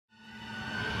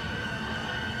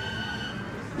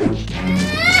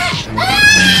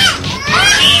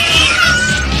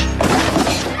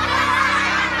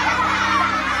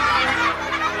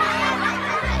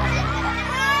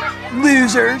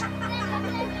Losers!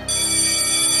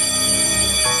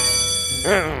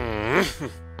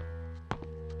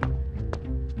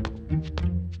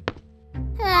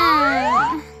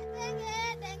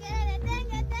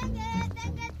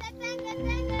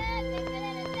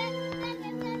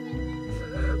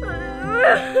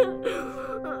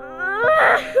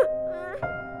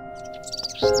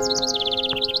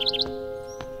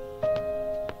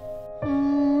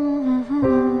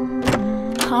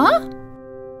 Huh?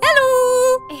 Hello!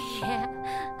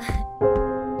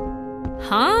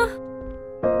 Huh?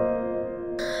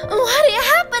 What is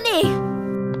happening?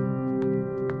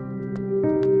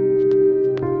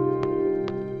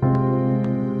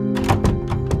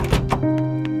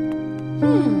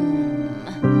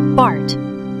 Bart,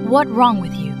 what's wrong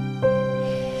with you?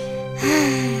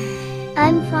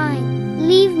 I'm fine.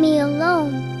 Leave me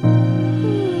alone.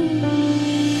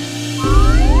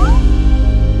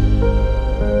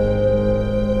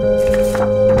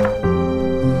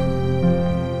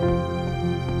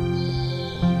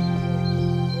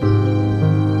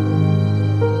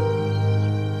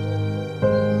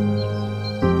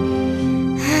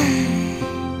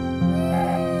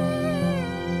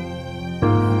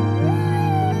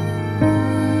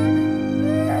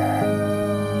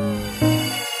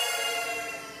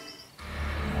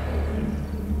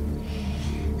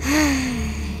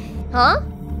 Huh?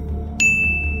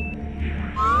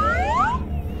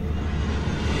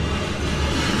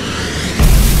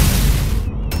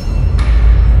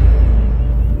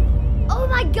 Oh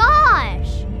my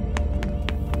gosh!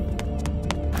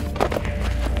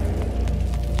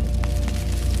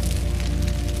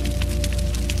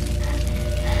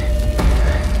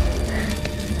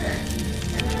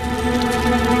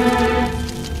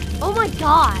 Oh my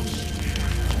gosh!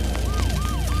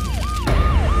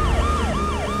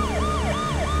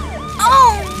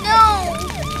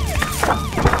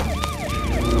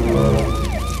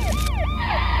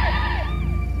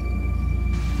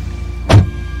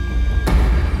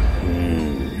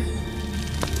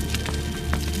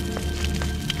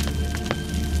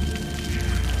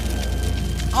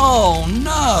 Oh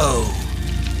no!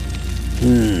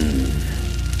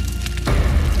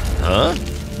 Huh?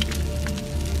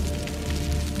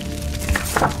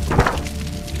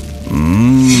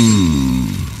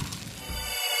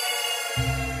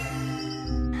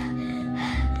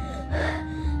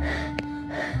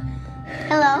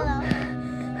 Hello?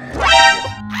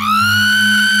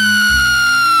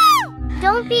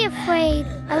 Don't be afraid.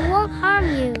 I won't harm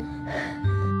you.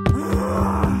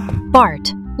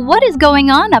 Bart, what is going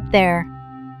on up there?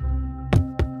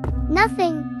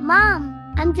 Nothing,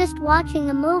 Mom. I'm just watching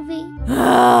a movie.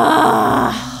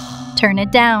 Turn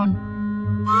it down.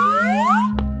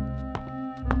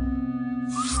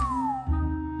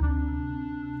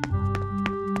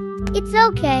 It's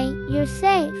okay. You're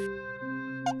safe.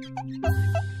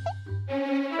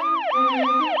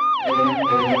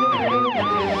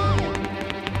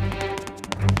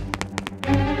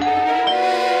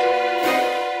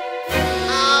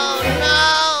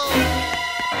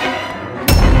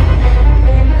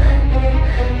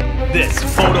 This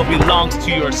photo belongs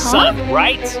to your son,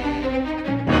 right?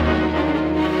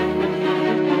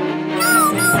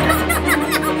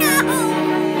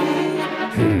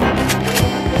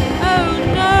 Oh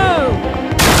no!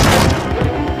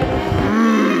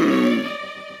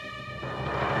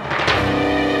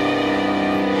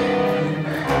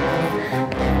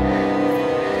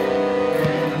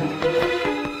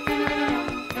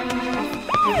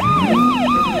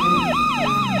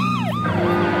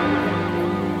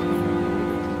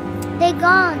 They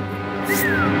gone.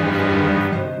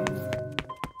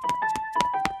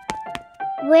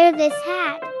 Wear this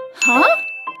hat. Huh?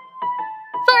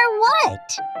 For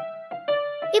what?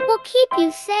 It will keep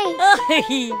you safe.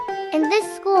 And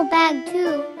this school bag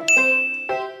too.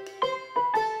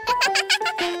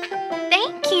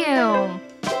 Thank you.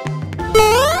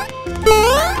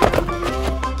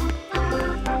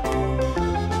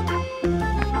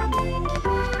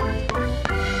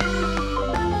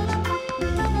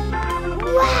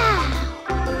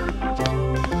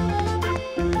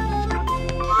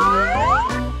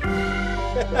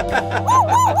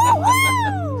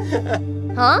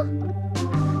 Huh?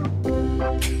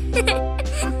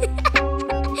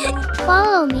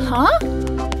 Follow me. Huh?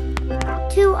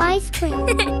 To ice cream,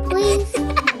 please.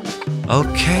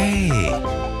 Okay.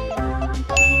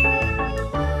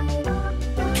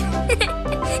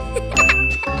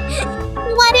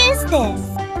 What is this?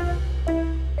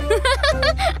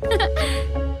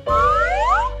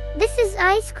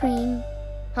 ice cream.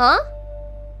 Huh?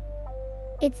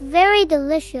 It's very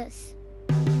delicious.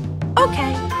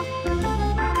 Okay.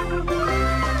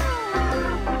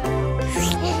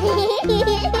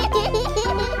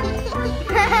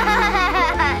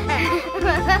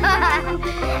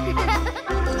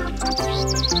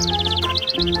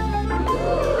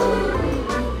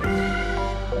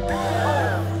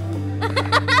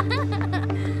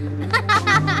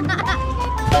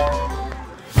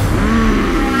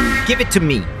 Give it to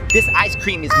me. This ice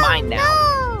cream is mine now.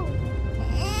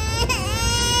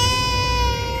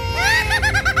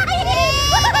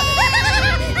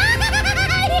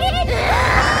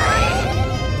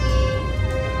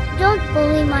 Don't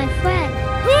bully my friend.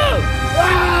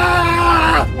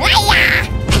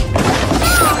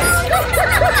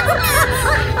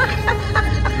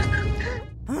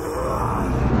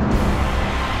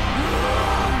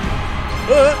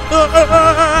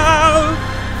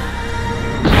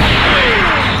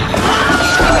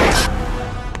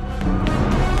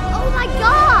 Oh my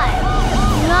god!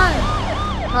 Run.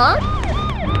 Huh?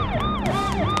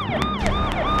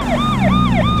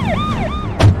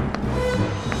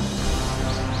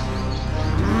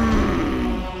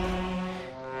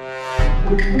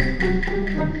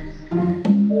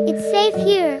 It's safe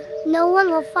here. No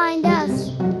one will find us.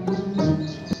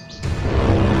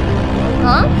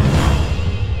 Huh?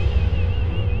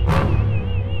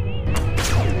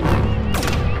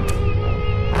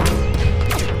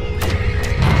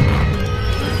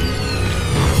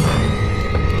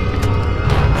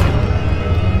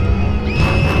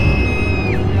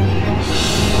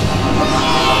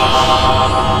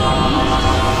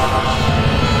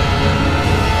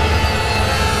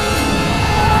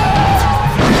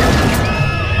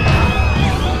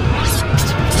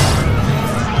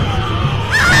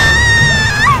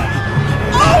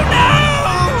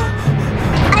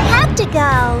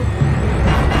 Go.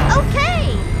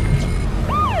 Okay!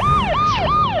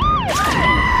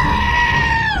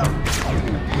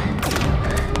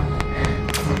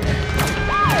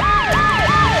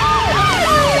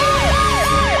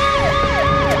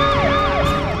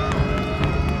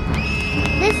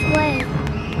 This way.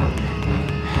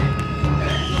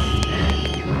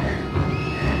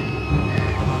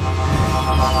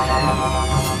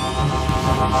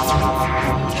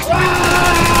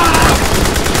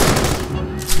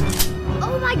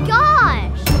 Oh my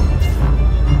gosh!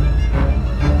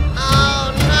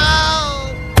 Oh no!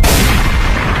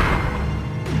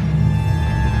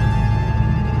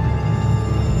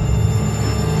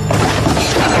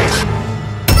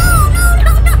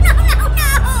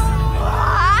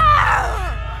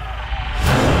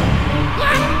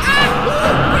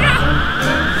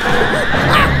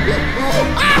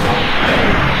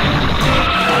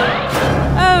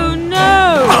 Oh no!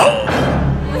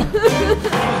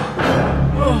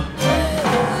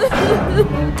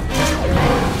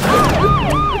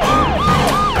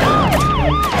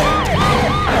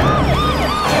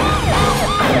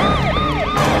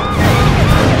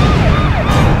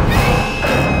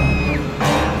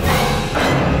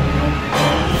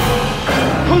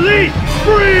 Police!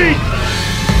 Freeze!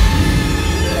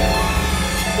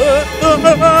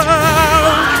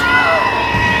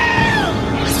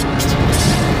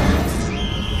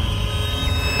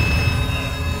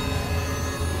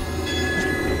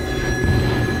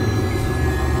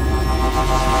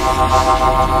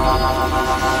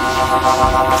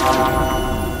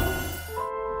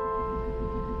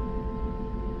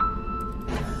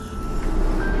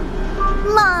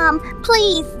 Mom,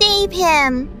 please save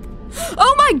him.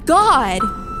 Oh my god!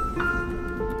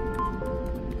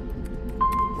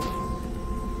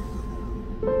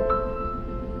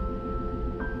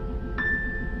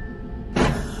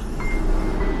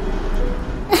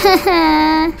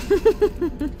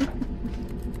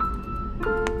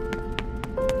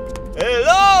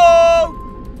 Hello!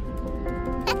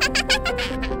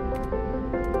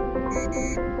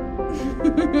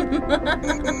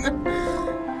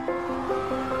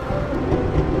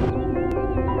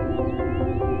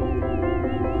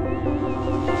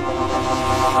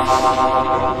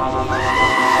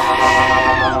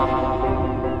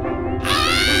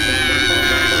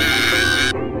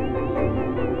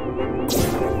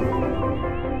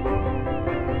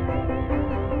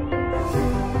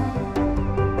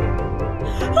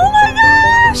 Oh my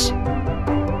gosh!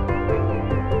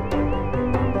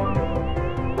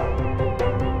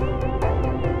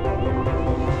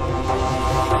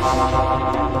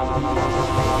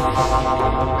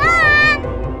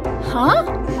 Huh?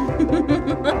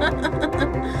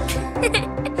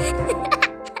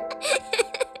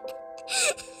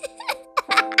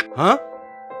 Huh?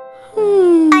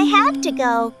 I have to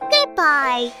go. Goodbye.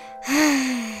 Bye-bye.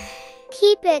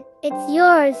 Keep it. It's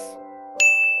yours.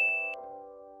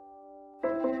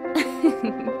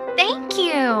 Thank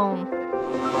you.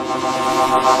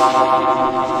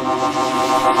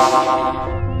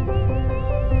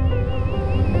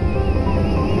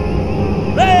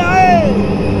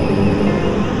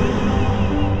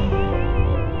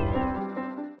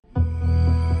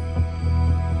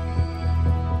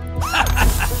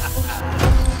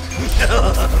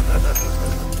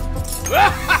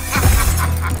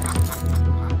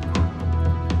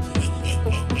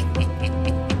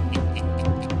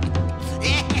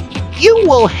 You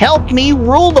will help me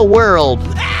rule the world.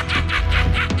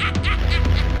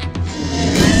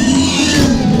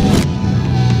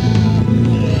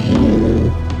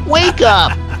 Wake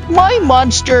up, my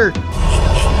monster.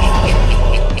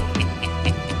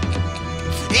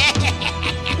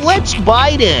 Let's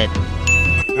bite it.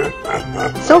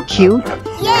 So cute.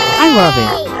 I love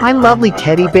it. My lovely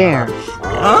teddy bear.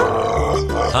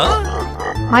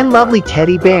 My lovely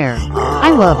teddy bear. I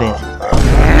love it.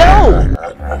 No!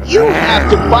 You have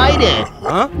to bite it.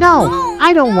 No,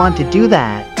 I don't want to do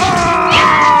that.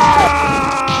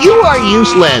 You are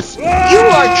useless. You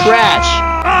are trash.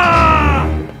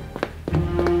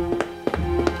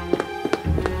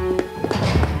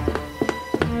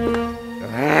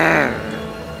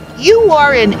 You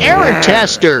are an error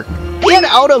tester. Get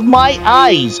out of my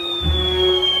eyes.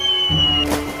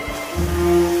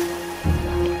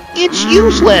 It's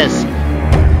useless.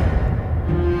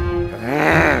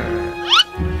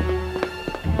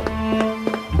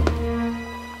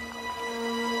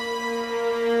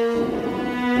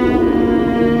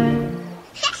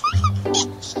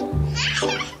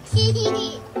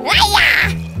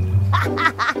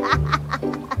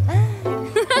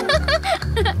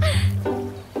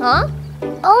 Huh?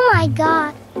 Oh my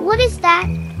god, what is that?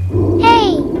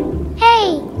 Hey!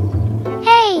 Hey!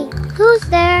 Hey! Who's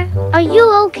there? Are you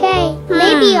okay?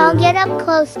 Maybe I'll get up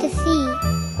close to see.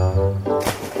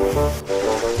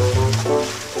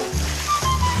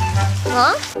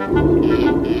 Huh?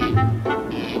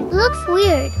 Looks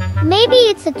weird. Maybe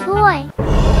it's a toy.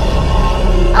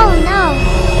 Oh no,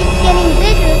 it's getting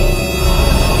bigger.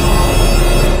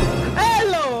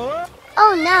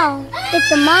 Oh no,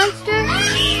 it's a monster?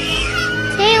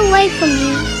 Stay away from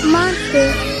me,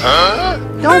 monster.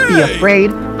 Don't be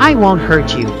afraid. I won't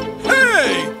hurt you.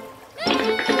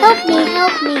 Help me,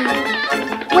 help me.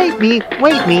 Wait me,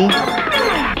 wait me.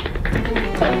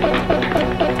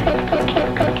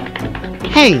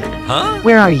 Hey,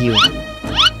 where are you?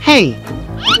 Hey,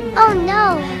 Oh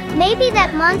no, maybe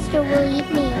that monster will eat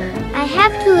me. I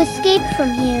have to escape from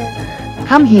here.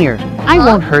 come here. I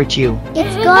won't hurt you.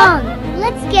 It's gone.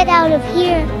 Let's get out of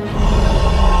here.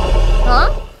 Huh?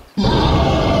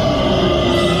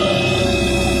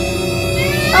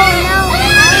 Oh no,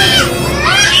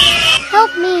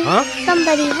 help me.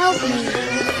 Somebody help me.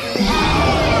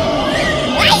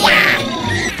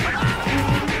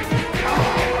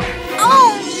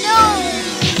 Oh no!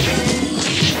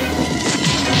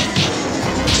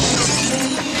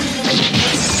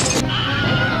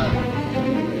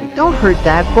 Don't hurt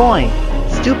that boy.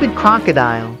 Stupid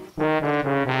crocodile.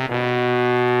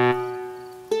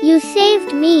 You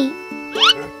saved me.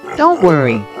 Don't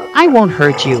worry. I won't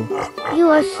hurt you. You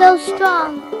are so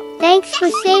strong. Thanks for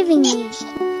saving me.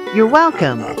 You're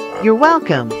welcome. You're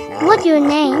welcome. What's your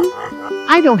name?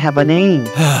 I don't have a name.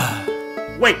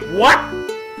 Wait, what?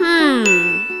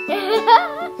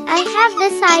 I have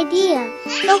this idea.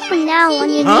 So from now on,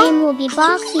 your name will be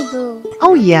Boxy Boo.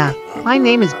 Oh yeah, my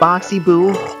name is Boxy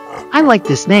Boo. I like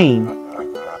this name.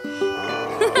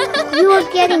 You are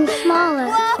getting smaller.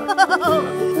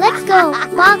 Let's go,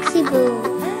 Boxy Boo.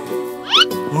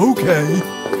 Okay.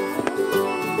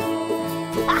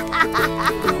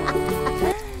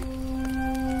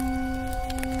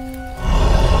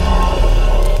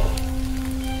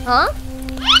 Huh?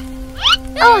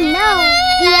 Oh no,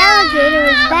 the alligator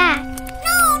is back.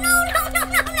 No.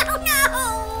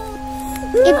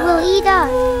 It will eat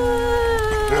us.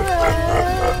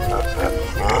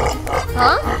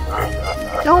 Huh?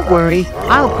 Don't worry,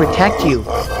 I'll protect you.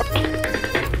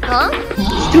 Huh?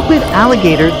 Stupid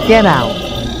alligator, get out.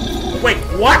 Wait,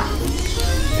 what?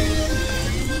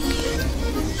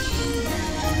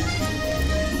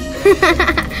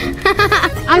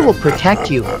 I will protect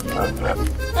you.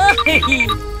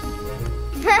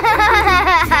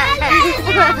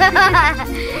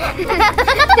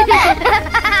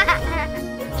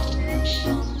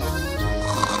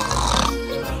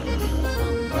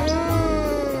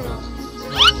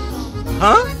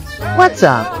 What's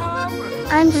up?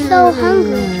 I'm so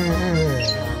hungry.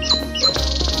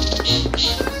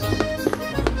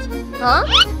 Huh?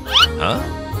 Huh?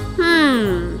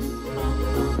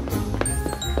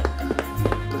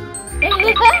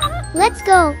 Let's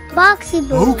go, Boxy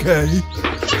Boo. Okay.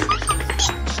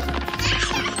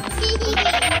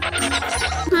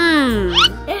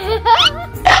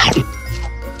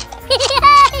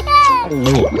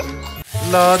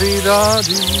 La di da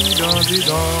di da di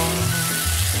da.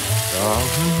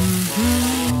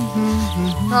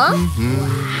 Huh?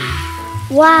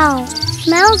 Wow,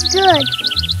 smells good.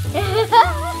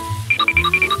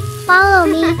 Follow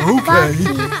me, Okay.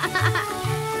 Boxy.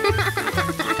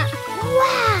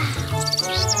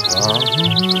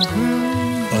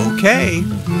 Okay.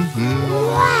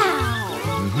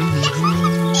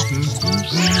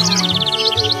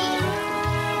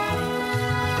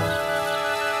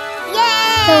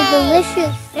 So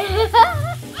delicious.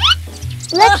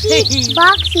 Let's eat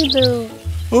Boxy Boo.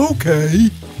 Okay.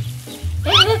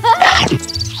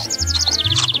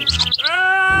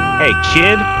 Hey,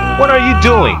 kid, what are you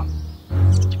doing?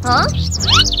 Huh?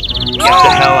 Get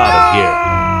the hell out of here,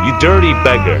 you dirty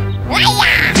beggar.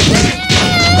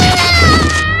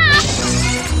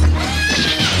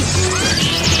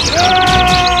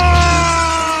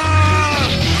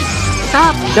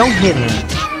 Stop! Don't hit him.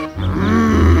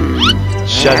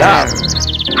 Shut up.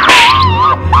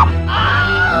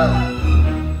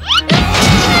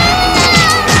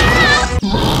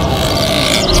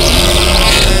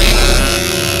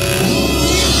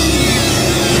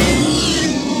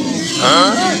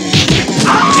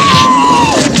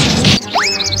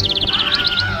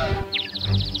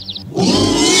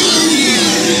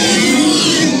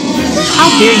 How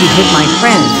dare you hit my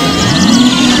friend?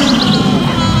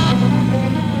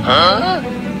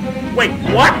 Wait,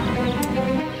 what?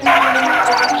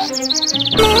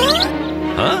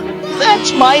 Huh?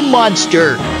 That's my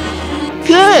monster.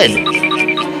 Good.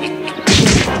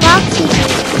 Boxy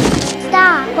Boo.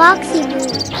 Stop, Boxy Boo.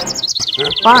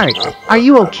 Bart, are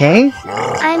you okay?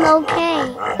 I'm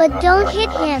okay, but don't hit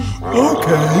him.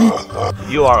 Okay.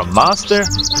 You are a monster?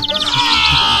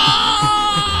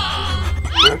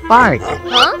 Bart,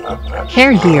 Huh?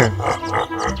 care here.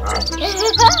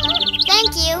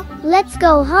 Thank you. Let's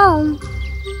go home.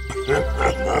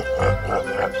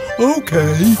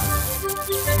 Okay.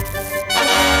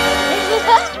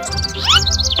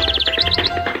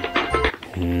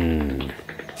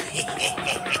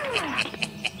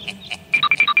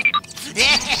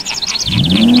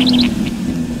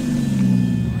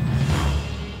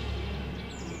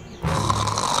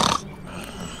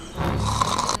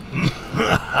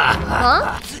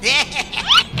 Huh?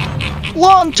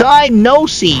 Long time no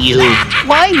see you.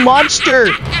 My monster.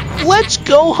 Let's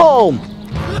go home.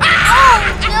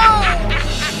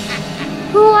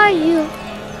 Who are you?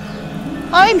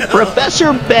 I'm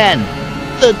Professor Ben,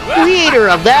 the creator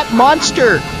of that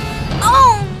monster.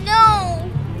 Oh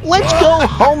no! Let's go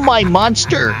home, my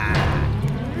monster.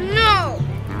 No!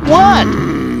 What?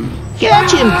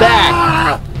 Catch him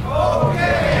back.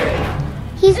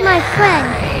 He's my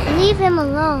friend. Leave him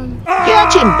alone.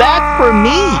 Catch him back for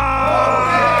me.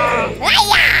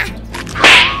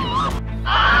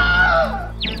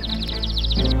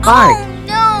 Bart,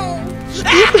 No!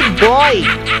 Stupid boy.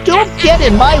 Don't get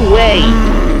in my way.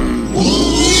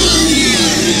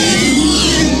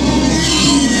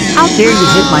 how dare you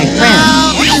hit my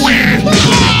friend?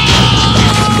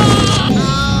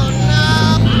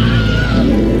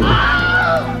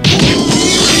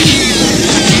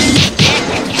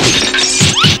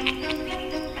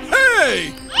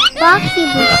 Hey! Boxy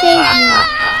Boo saved me.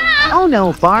 Oh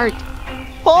no, Bart.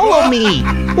 Follow me,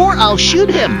 or I'll shoot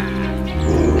him.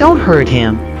 Don't hurt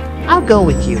him. I'll go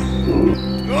with you.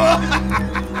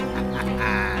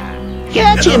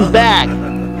 Catch him back.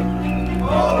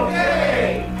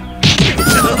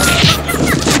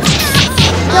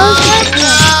 Don't hurt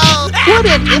him. Put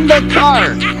it in the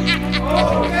car.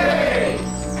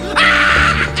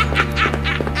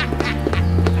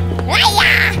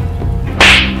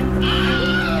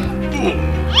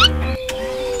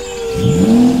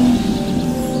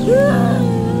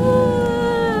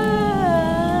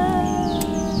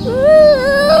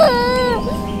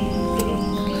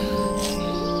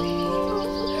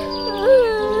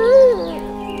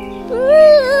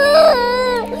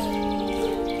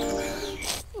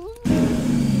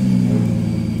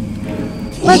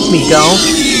 Let me go.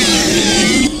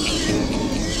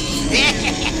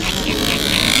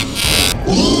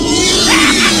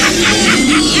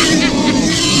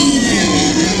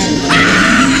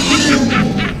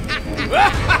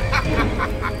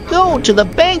 Go to the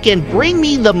bank and bring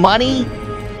me the money.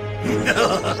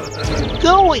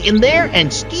 Go in there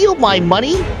and steal my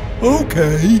money.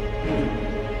 Okay.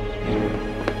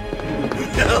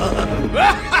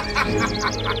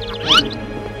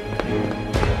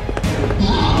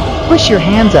 Push your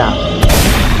hands out.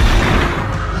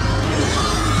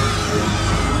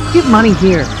 Give money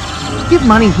here. Give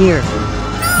money here.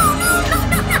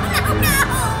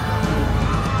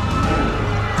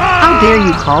 How dare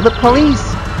you call the police?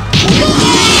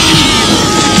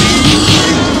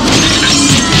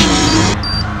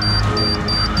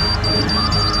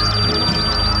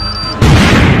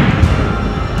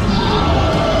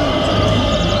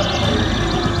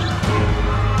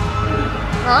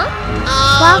 Huh?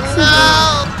 Boxy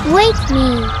Boo, wait me.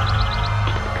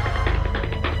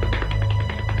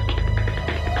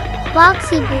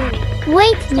 Boxy Boo,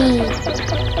 wait me.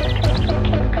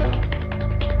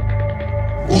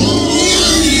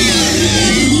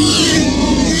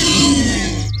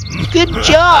 Good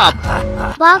job!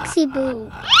 Boxy Boo.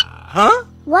 Huh?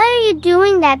 Why are you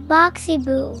doing that, Boxy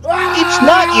Boo? It's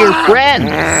not your friend.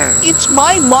 It's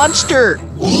my monster.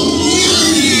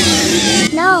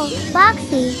 No,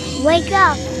 Boxy, wake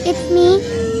up. It's me.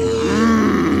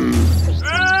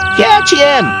 Catch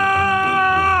him!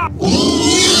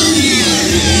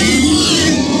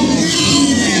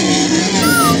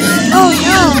 Oh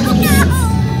no.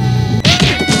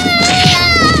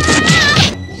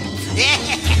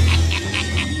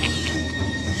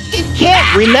 It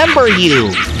can't remember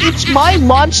you. It's my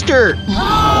monster.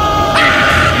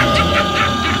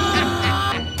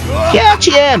 Catch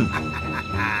him!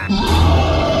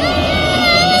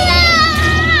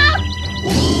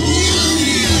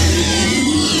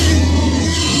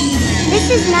 This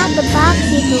is not the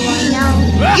Boxy Boo I know.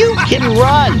 You can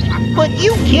run, but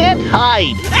you can't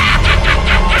hide.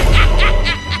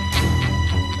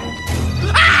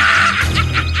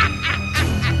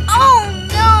 Oh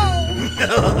no!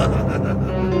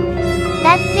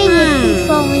 That thing is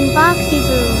controlling Boxy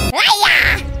Boo.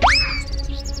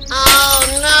 Oh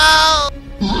no!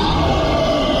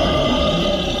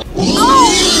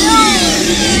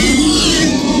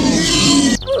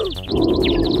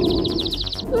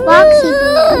 Boxy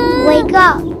Boo, wake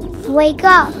up. Wake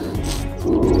up.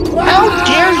 How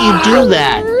dare you do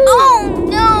that? Oh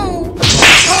no!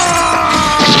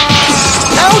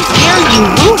 How dare you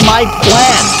ruin my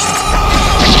plan?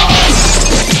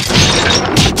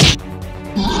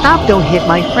 Stop, don't hit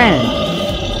my friend.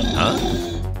 Huh?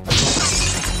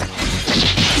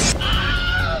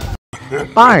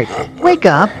 Bart, wake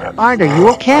up. Bart, are you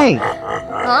okay?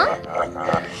 Huh?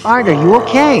 Bart, are you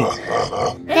okay?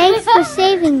 Thanks for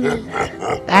saving me.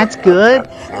 That's good.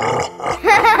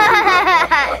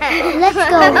 Let's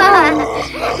go home.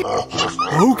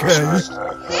 Okay.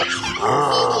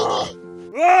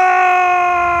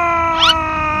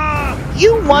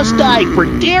 You must die for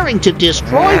daring to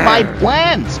destroy my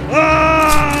plans.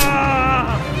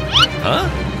 Huh?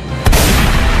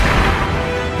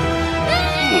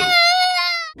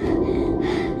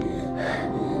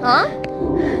 Huh?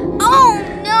 Oh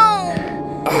no!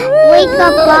 Wake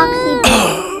up, Boxy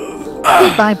Boo.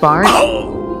 Goodbye, Bart. No,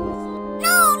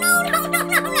 no, no, no,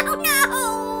 no, no,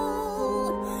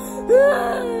 no!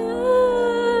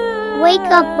 Wake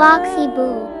up, Boxy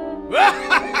Boo.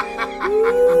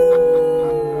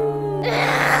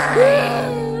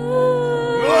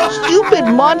 Stupid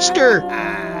monster!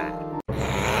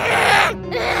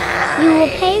 You will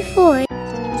pay for it.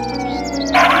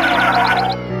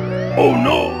 Oh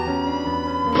no!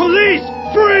 Police!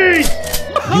 Freeze!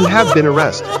 You have been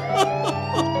arrested.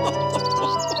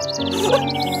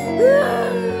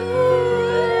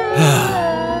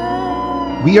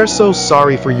 We are so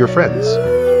sorry for your friends.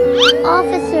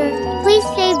 Officer, please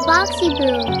save Boxy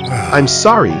Boo. I'm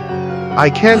sorry. I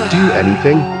can't do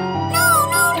anything.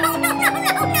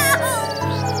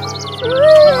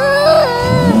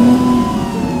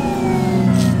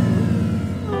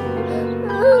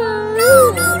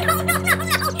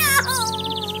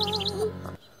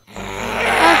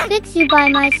 I'll fix you by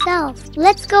myself.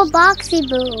 Let's go, Boxy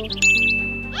Boo.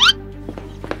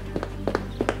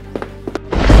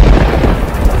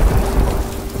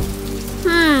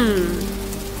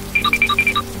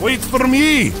 Wait for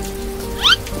me.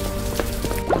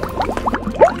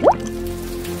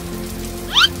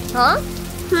 Huh?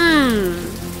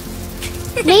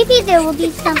 Maybe there will be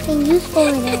something useful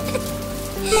in it.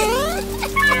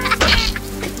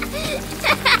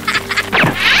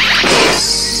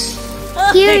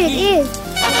 Here it is.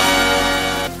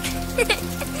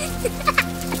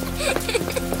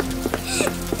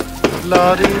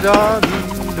 La di da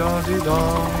di da di da.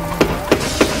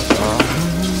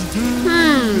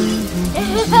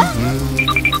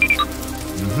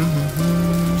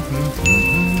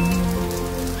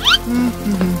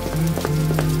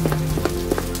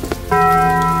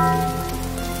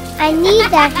 I need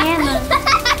that hammer.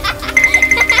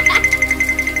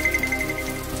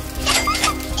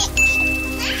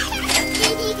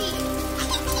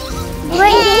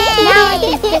 Great, now I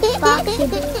can fix Boxy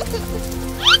Boo.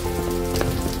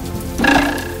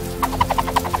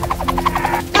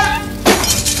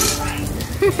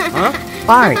 Huh?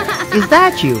 Bart, is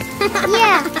that you?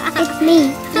 Yeah, it's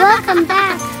me. Welcome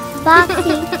back,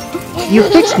 Boxy. You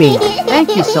fixed me.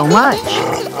 Thank you so much.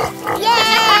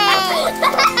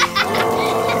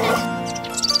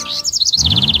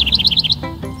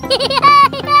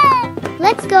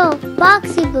 Let's go,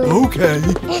 Boxy Boo. Okay.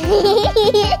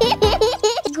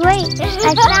 Great,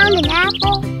 I found an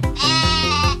apple.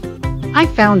 I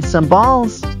found some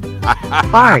balls.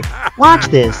 Bart, watch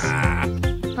this.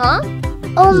 Huh?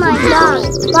 Oh my god,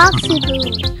 Boxy Boo.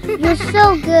 You're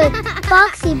so good,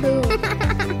 Boxy Boo.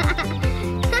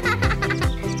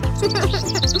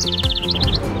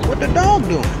 What the dog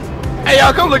doing? Hey,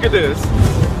 y'all, come look at this.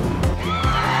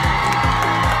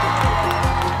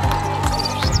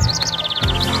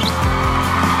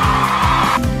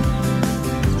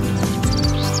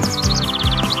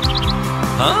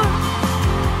 Huh?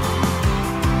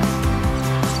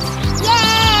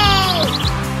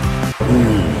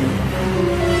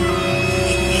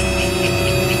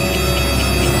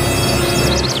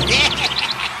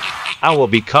 I will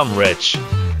become rich.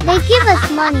 They give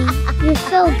us money. You're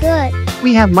so good.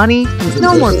 We have money.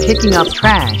 No more picking up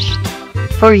trash.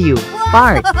 For you,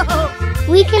 Bart.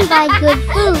 We can buy good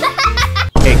food.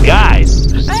 Hey guys,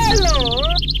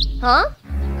 Huh?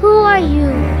 Who are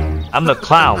you? I'm the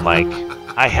clown, Mike.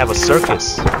 I have a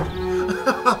circus.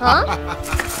 Huh?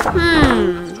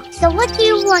 So what do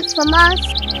you want from us?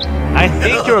 I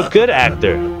think you're a good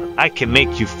actor. I can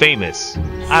make you famous.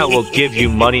 I will give you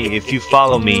money if you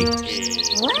follow me.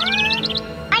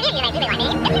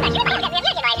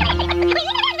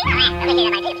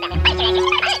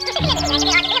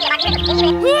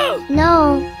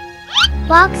 No.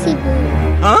 Boxy Boo.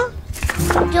 Huh?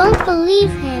 Don't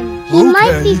believe him. He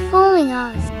might be fooling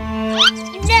us.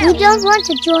 We don't want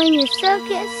to join your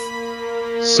circus.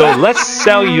 So let's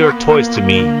sell your toys to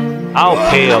me. I'll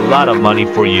pay a lot of money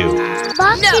for you.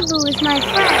 Boxy Boo is my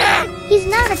friend. He's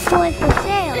not a toy for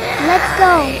sale. Let's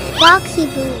go, Boxy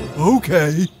Boo.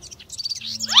 Okay.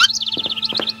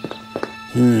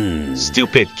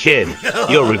 Stupid kid.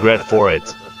 You'll regret for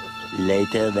it.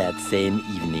 Later that same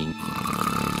evening.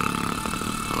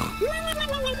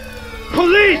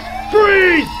 Police!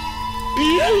 Freeze!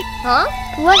 Huh?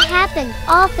 What happened,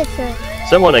 officer?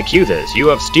 Someone accuses you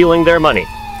of stealing their money.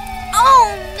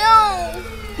 Oh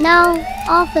no! No,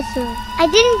 officer. I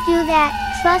didn't do that.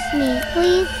 Trust me,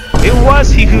 please. It was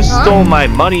he who stole my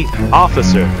money,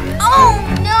 officer. Oh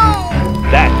no!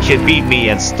 That kid beat me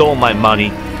and stole my money.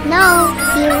 No,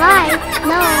 he lied.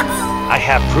 No. I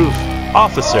have proof,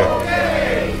 officer.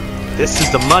 This is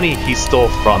the money he stole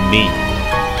from me.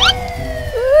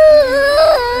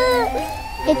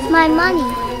 It's my money.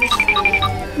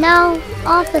 No,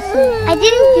 officer. I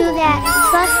didn't do that.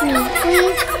 Trust me,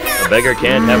 please. A beggar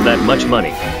can't have that much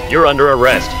money. You're under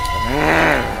arrest.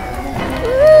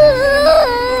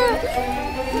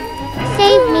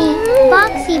 Save me,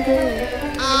 Boxy Boo.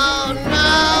 Oh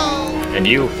no! And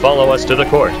you follow us to the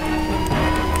court.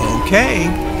 Okay.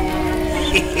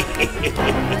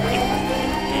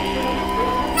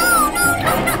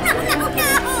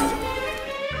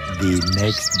 The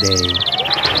next day.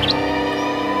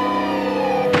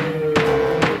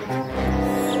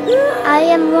 I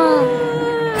am wrong.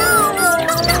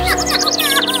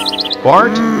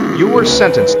 Bart, you were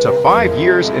sentenced to 5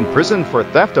 years in prison for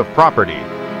theft of property.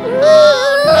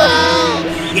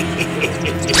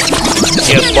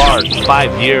 Give Bart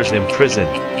 5 years in prison,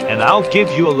 and I'll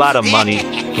give you a lot of money.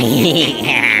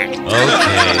 Okay.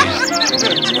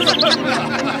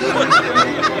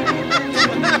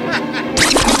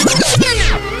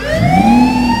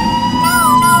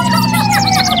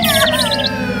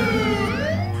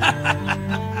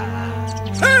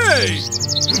 Hey!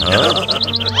 Huh?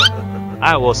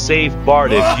 I will save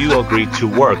Bart if you agree to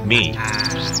work me.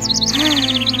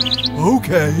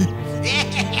 Okay.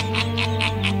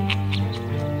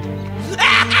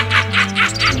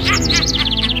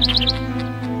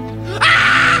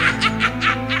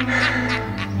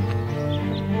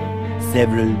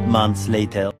 Several months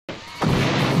later.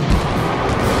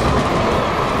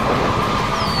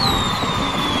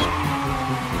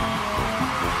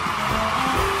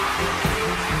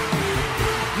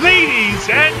 Ladies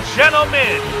and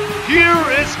gentlemen, here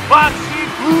is Boxy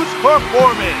Boo's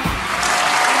performance.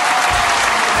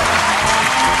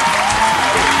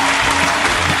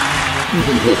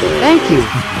 Thank you.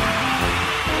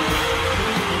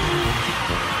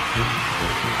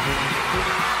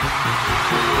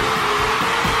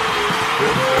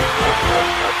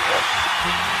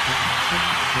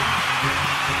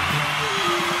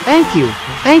 Thank you.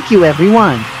 Thank you,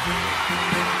 everyone.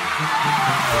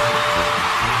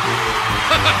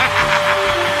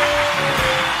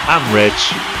 I'm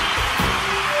rich.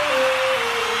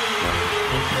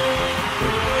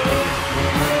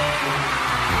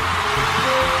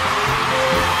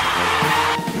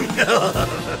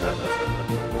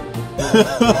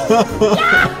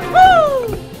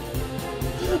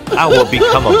 I will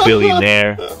become a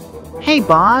billionaire. Hey,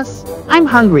 boss. I'm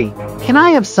hungry. Can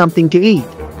I have something to eat?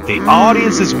 The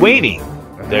audience is waiting.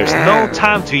 There's no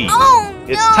time to eat. Oh,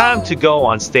 It's no. time to go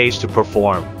on stage to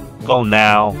perform. Go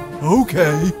now.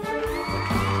 Okay. Ladies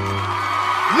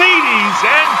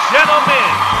and gentlemen,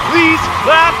 please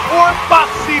clap for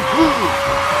Foxy Boo.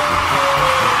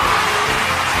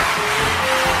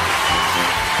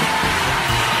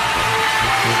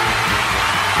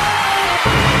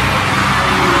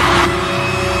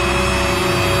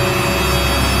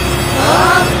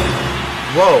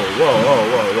 Whoa, whoa, whoa,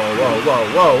 whoa, whoa, whoa,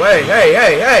 whoa, whoa, hey, hey,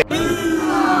 hey, hey!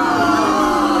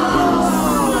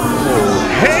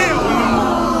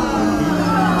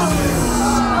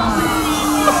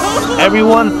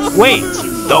 Everyone, wait!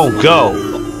 Don't go!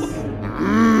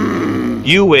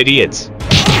 You idiots!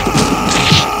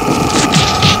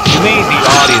 You made the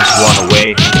audience run away.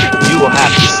 You will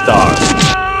have to starve.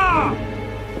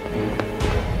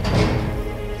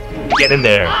 Get in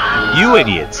there. You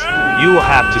idiots! You will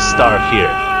have to starve here.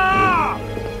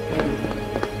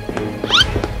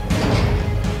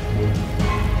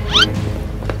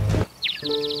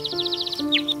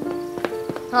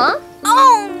 Huh?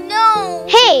 Oh no!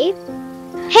 Hey!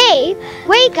 Hey!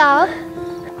 Wake up!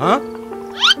 Huh?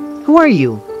 Who are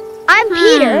you? I'm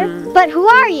Peter, but who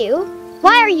are you?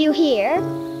 Why are you here?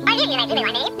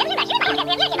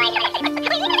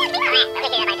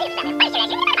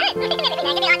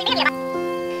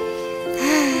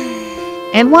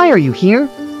 And why are you here?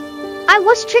 I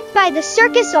was tricked by the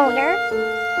circus owner.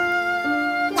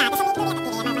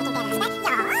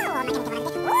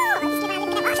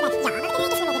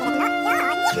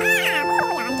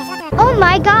 Oh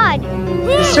my god!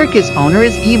 The circus owner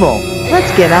is evil.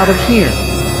 Let's get out of here.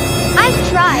 I've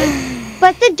tried,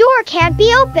 but the door can't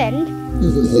be opened.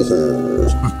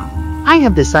 I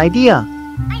have this idea.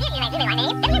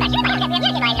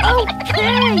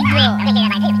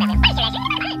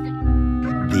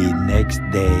 The next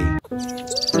day.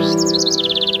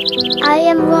 I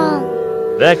am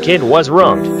wrong. That kid was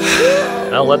wronged.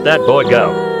 I'll let that boy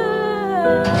go.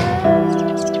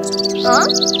 Huh?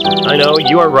 I know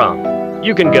you are wrong.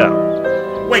 You can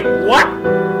go. Wait, what?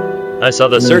 I saw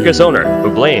the circus owner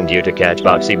who blamed you to catch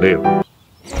Foxy Boo.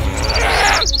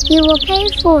 You will pay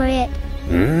for it.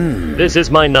 This is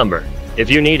my number. If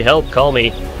you need help, call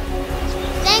me.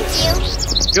 Thank you.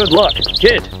 Good luck,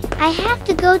 kid. I have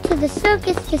to go to the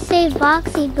circus to save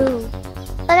Foxy Boo.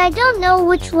 But I don't know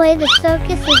which way the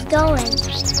circus is going.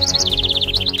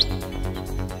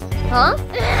 Huh?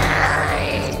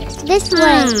 This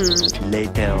way.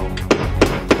 Later.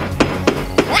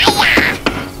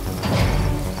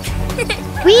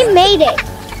 We made it.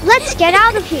 Let's get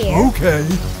out of here. Okay.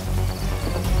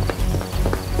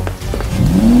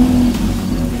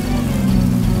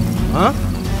 Huh?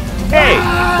 Hey,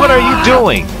 what are you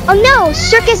doing? Oh no,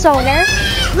 circus owner.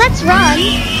 Let's run.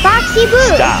 Foxy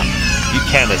Boo. Stop. You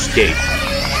can't escape.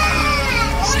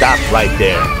 Stop right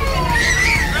there.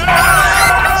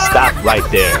 Stop right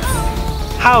there.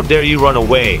 How dare you run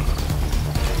away?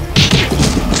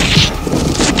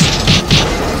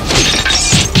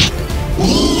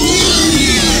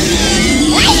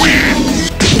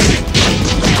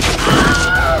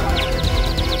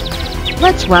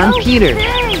 Let's run, Peter.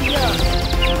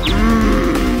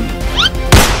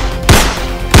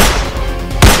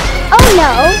 Oh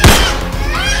no.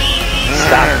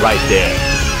 Stop right there.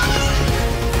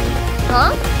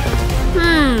 Huh?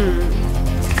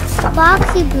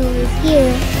 Foxy Boo is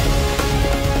here.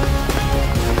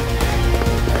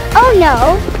 Oh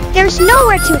no. There's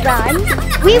nowhere to run.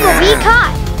 We will be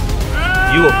caught.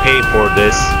 You will pay for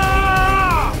this.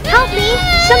 Help me.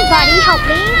 Somebody help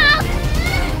me.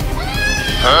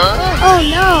 Oh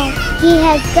no. He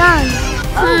has guns.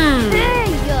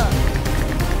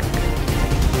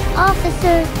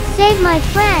 Officer, save my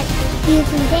friend. He is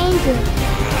in danger.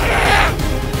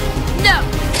 No.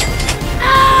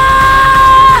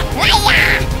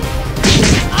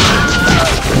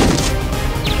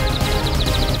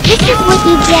 This is what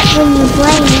you get when you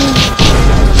blame me.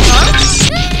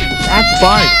 That's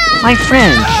Bart, my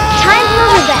friend. Time for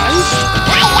revenge.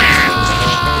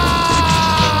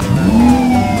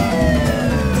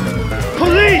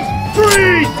 Police!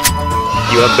 Freeze!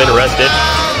 You have been arrested.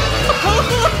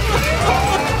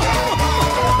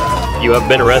 You have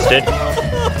been arrested.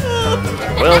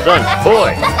 Well done,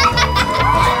 boy.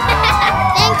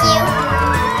 Thank you.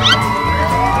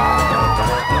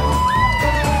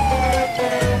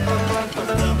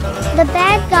 The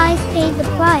bad guys paid the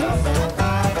price.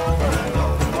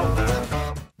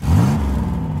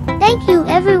 Thank you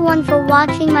everyone for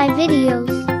watching my videos.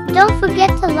 Don't forget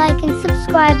to like and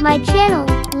subscribe my channel.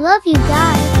 Love you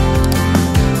guys.